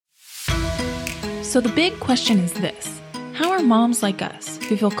So the big question is this: how are moms like us,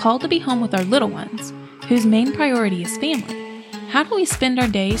 who feel called to be home with our little ones, whose main priority is family, how do we spend our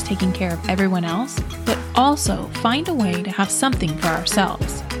days taking care of everyone else, but also find a way to have something for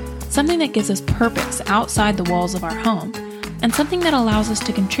ourselves? Something that gives us purpose outside the walls of our home, and something that allows us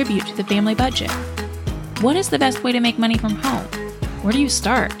to contribute to the family budget. What is the best way to make money from home? Where do you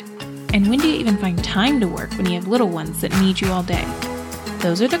start? And when do you even find time to work when you have little ones that need you all day?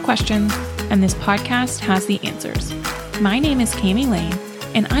 Those are the questions, and this podcast has the answers. My name is Cami Lane,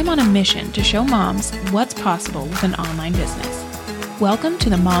 and I'm on a mission to show moms what's possible with an online business. Welcome to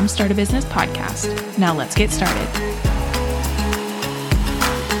the Mom Start a Business podcast. Now let's get started.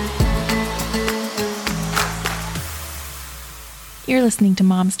 You're listening to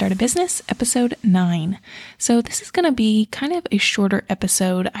Mom Start a Business, episode 9. So this is going to be kind of a shorter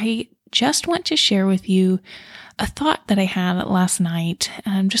episode. I just want to share with you a thought that I had last night,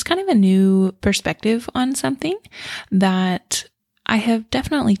 just kind of a new perspective on something that I have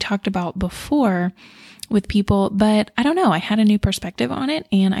definitely talked about before with people, but I don't know, I had a new perspective on it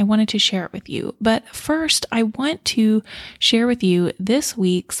and I wanted to share it with you. But first, I want to share with you this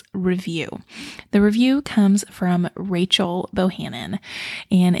week's review. The review comes from Rachel Bohannon,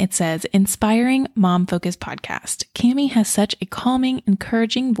 and it says, "Inspiring mom-focused podcast. Cami has such a calming,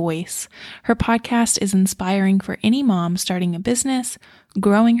 encouraging voice. Her podcast is inspiring for any mom starting a business,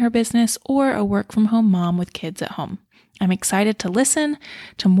 growing her business, or a work-from-home mom with kids at home. I'm excited to listen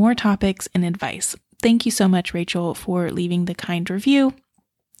to more topics and advice." Thank you so much, Rachel, for leaving the kind review.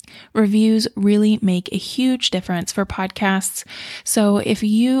 Reviews really make a huge difference for podcasts. So if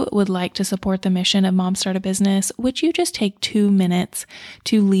you would like to support the mission of Mom Start a Business, would you just take 2 minutes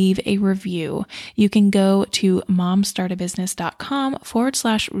to leave a review? You can go to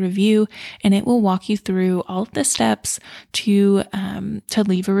momstartabusiness.com/review, and it will walk you through all of the steps to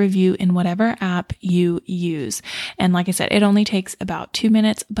leave a review in whatever app you use. And like I said, it only takes about 2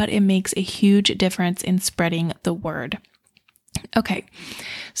 minutes, but it makes a huge difference in spreading the word. Okay,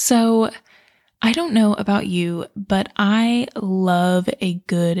 so I don't know about you, but I love a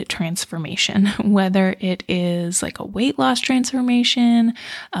good transformation, whether it is like a weight loss transformation,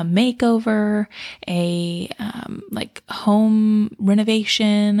 a makeover, a like home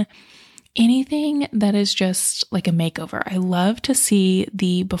renovation, anything that is just like a makeover. I love to see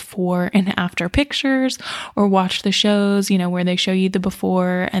the before and after pictures, or watch the shows, where they show you the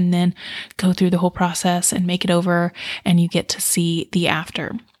before and then go through the whole process and make it over, and you get to see the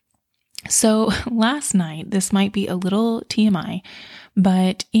after. So last night, this might be a little TMI,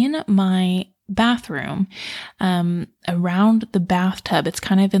 but in my bathroom, around the bathtub, it's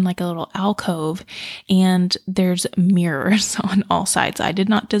kind of in like a little alcove, and there's mirrors on all sides. I did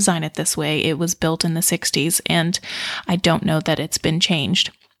not design it this way. It was built in the 60s, and I don't know that it's been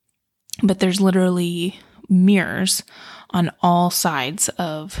changed, but there's literally mirrors on all sides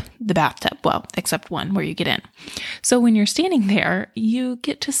of the bathtub. Well, except one where you get in. So when you're standing there, you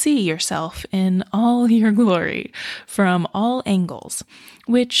get to see yourself in all your glory from all angles,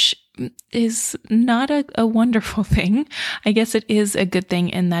 which is not a wonderful thing. I guess it is a good thing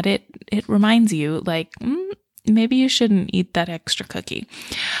in that it reminds you, like, maybe you shouldn't eat that extra cookie.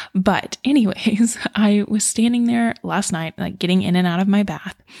 But anyways, I was standing there last night, like getting in and out of my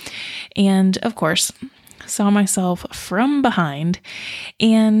bath, and of course, saw myself from behind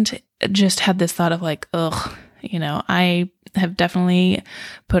and just had this thought of like, I have definitely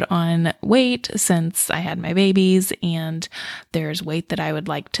put on weight since I had my babies, and there's weight that I would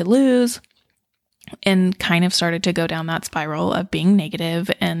like to lose, and kind of started to go down that spiral of being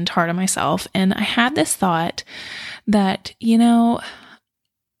negative and hard on myself. And I had this thought that, even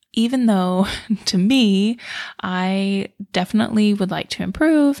though to me, I definitely would like to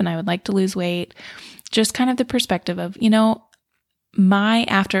improve and I would like to lose weight, just kind of the perspective of, my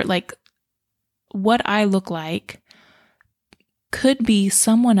after, like what I look like could be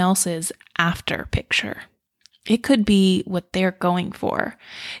someone else's after picture. It could be what they're going for.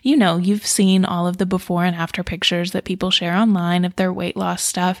 You've seen all of the before and after pictures that people share online of their weight loss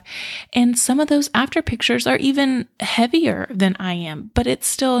stuff. And some of those after pictures are even heavier than I am, but it's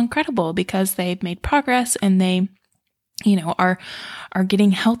still incredible because they've made progress and they are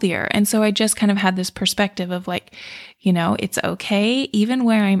getting healthier. And so I just kind of had this perspective of like, it's okay. Even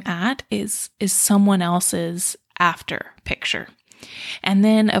where I'm at is someone else's after picture. And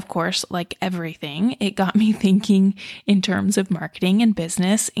then, of course, like everything, it got me thinking in terms of marketing and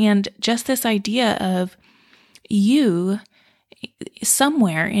business, and just this idea of you,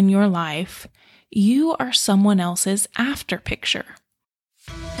 somewhere in your life, you are someone else's after picture.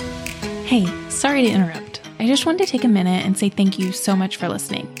 Hey, sorry to interrupt. I just wanted to take a minute and say thank you so much for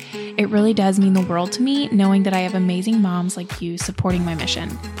listening. It really does mean the world to me knowing that I have amazing moms like you supporting my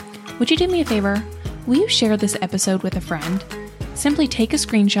mission. Would you do me a favor? Will you share this episode with a friend? Simply take a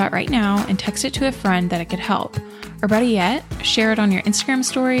screenshot right now and text it to a friend that it could help. Or better yet, share it on your Instagram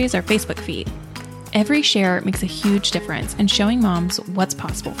stories or Facebook feed. Every share makes a huge difference in showing moms what's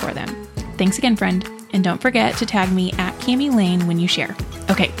possible for them. Thanks again, friend. And don't forget to tag me at Cami Lane when you share.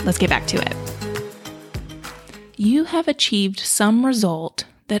 Okay, let's get back to it. You have achieved some result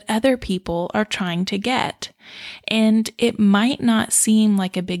that other people are trying to get. And it might not seem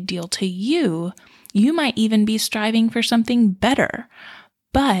like a big deal to you. You might even be striving for something better.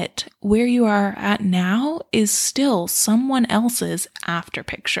 But where you are at now is still someone else's after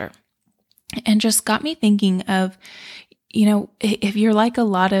picture. And just got me thinking of, if you're like a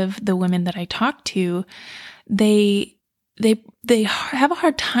lot of the women that I talk to, they have a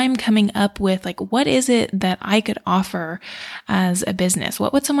hard time coming up with what is it that I could offer as a business?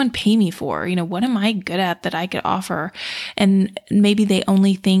 What would someone pay me for? What am I good at that I could offer? And maybe they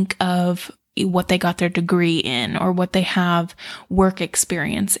only think of what they got their degree in or what they have work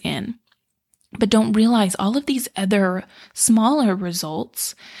experience in, but don't realize all of these other smaller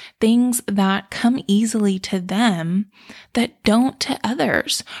results, things that come easily to them that don't to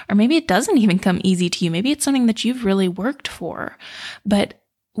others. Or maybe it doesn't even come easy to you. Maybe it's something that you've really worked for, but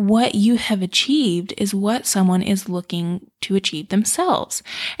what you have achieved is what someone is looking to achieve themselves.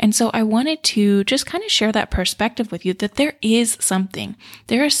 And so I wanted to just kind of share that perspective with you that there is something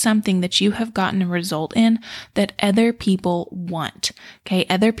that you have gotten a result in that other people want. Okay.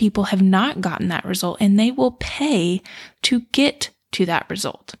 Other people have not gotten that result and they will pay to get to that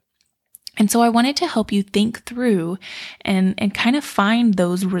result. And so I wanted to help you think through and kind of find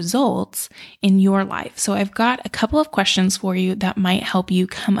those results in your life. So I've got a couple of questions for you that might help you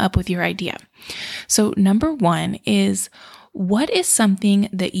come up with your idea. So number one is, what is something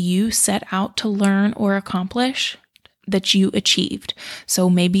that you set out to learn or accomplish that you achieved? So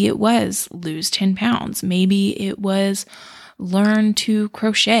maybe it was lose 10 pounds. Maybe it was learn to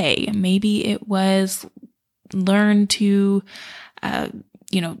crochet. Maybe it was learn to,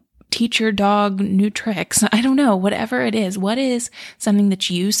 teach your dog new tricks. I don't know, whatever it is. What is something that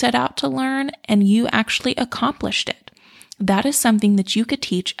you set out to learn and you actually accomplished it? That is something that you could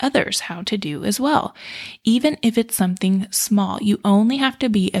teach others how to do as well. Even if it's something small, you only have to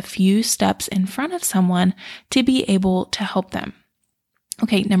be a few steps in front of someone to be able to help them.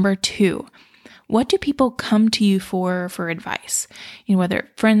 Okay, number two. What do people come to you for advice? Whether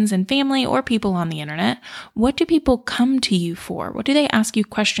friends and family or people on the internet, what do people come to you for? What do they ask you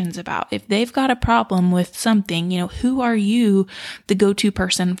questions about? If they've got a problem with something, who are you the go-to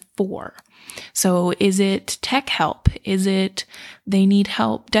person for? So is it tech help? Is it they need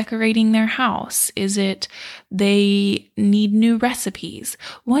help decorating their house? Is it they need new recipes?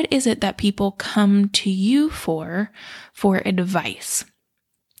 What is it that people come to you for advice?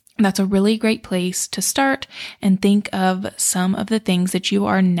 That's a really great place to start and think of some of the things that you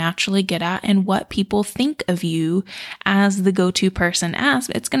are naturally good at and what people think of you as the go-to person as.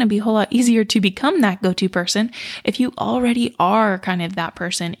 It's going to be a whole lot easier to become that go-to person if you already are kind of that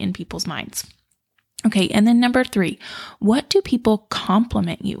person in people's minds. Okay, and then number three, what do people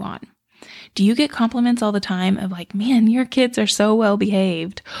compliment you on? Do you get compliments all the time of man, your kids are so well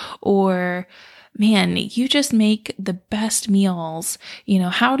behaved, or man, you just make the best meals.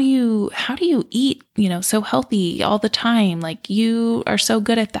 How do you eat, so healthy all the time? You are so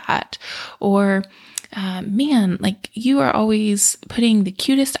good at that. Or, man, you are always putting the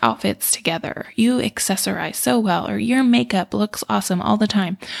cutest outfits together. You accessorize so well, or your makeup looks awesome all the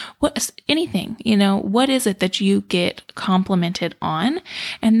time. Anything, what is it that you get complimented on?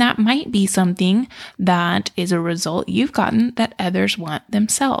 And that might be something that is a result you've gotten that others want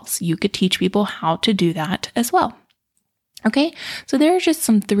themselves. You could teach people how to do that as well. Okay, so there are just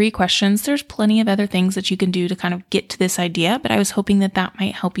some 3 questions. There's plenty of other things that you can do to kind of get to this idea, but I was hoping that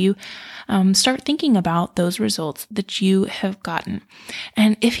might help you start thinking about those results that you have gotten.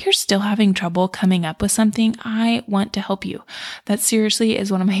 And if you're still having trouble coming up with something, I want to help you. That seriously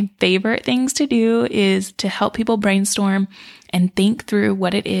is one of my favorite things to do, is to help people brainstorm and think through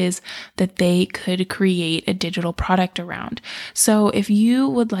what it is that they could create a digital product around. So if you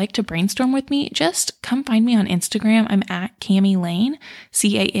would like to brainstorm with me, just come find me on Instagram. I'm at Cami Lane,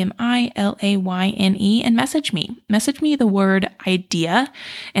 CamiLayne, and message me. Message me the word idea,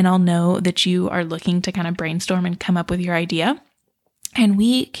 and I'll know that you are looking to kind of brainstorm and come up with your idea. And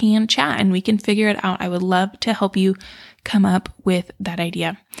we can chat and we can figure it out. I would love to help you come up with that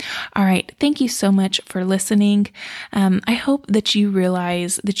idea. All right. Thank you so much for listening. I hope that you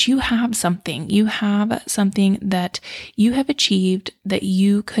realize that you have something. You have something that you have achieved that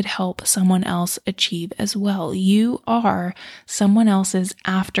you could help someone else achieve as well. You are someone else's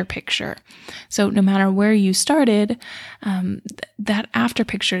after picture. So no matter where you started, that after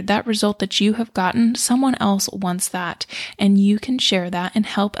picture, that result that you have gotten, someone else wants that, and you can share that and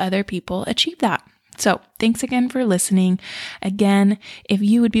help other people achieve that. So thanks again for listening. Again, if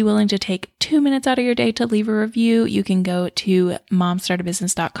you would be willing to take 2 minutes out of your day to leave a review, you can go to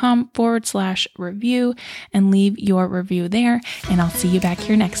momstartabusiness.com/review and leave your review there. And I'll see you back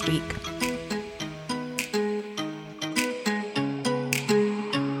here next week.